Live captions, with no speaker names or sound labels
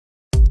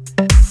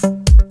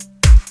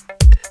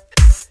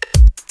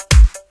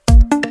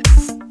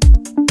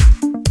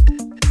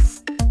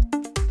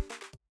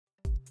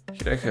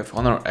Here I have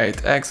Honor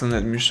 8X, and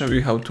let me show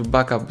you how to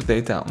backup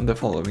data on the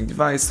following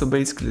device. So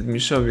basically let me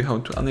show you how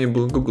to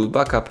enable Google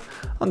Backup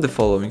on the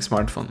following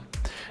smartphone.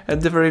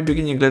 At the very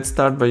beginning, let's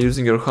start by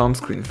using your home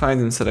screen.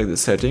 Find and select the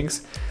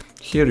settings.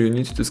 Here you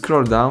need to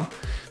scroll down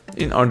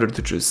in order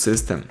to choose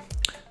System.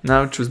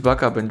 Now choose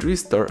Backup and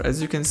Restore.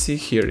 As you can see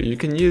here, you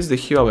can use the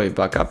Huawei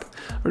Backup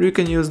or you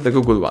can use the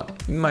Google one.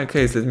 In my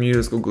case, let me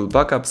use Google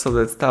Backup, so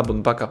let's tap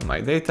on Backup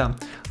My Data.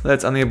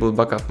 Let's enable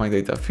Backup My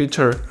Data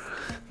feature.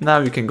 Now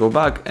you can go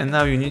back and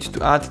now you need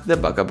to add the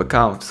backup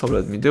account, so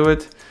let me do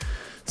it.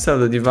 So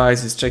the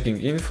device is checking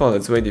info,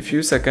 let's wait a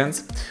few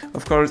seconds.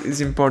 Of course, it's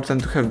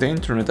important to have the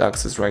internet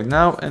access right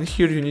now, and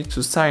here you need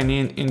to sign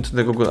in into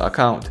the Google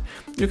account.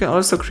 You can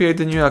also create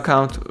a new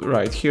account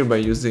right here by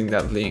using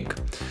that link.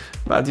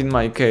 But in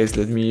my case,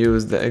 let me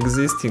use the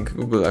existing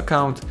Google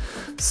account.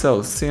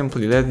 So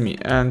simply let me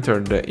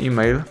enter the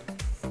email.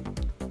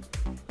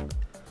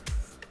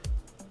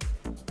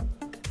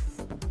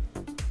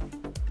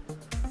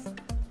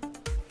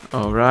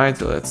 Alright,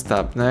 let's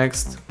tap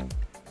next.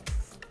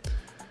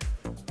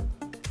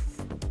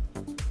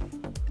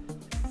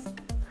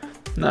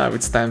 Now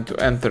it's time to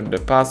enter the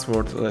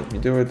password, let me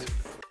do it.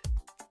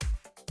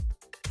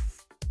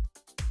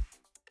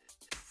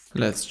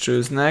 Let's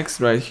choose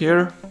next right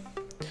here.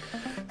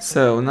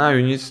 So now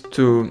you need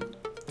to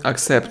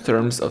accept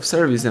terms of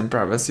service and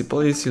privacy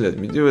policy, let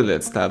me do it.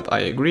 Let's tap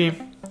I agree.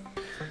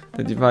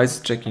 The device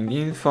is checking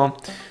info.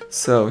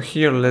 So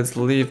here let's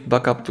leave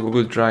backup to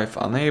Google Drive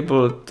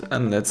enabled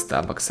and let's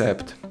tap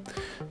accept.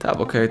 Tap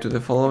OK to the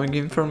following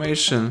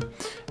information,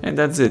 and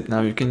that's it.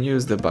 Now you can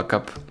use the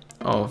backup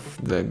of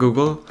the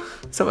Google.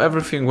 So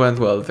everything went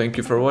well. Thank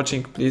you for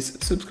watching.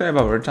 Please subscribe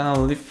our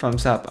channel, leave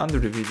thumbs up under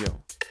the video.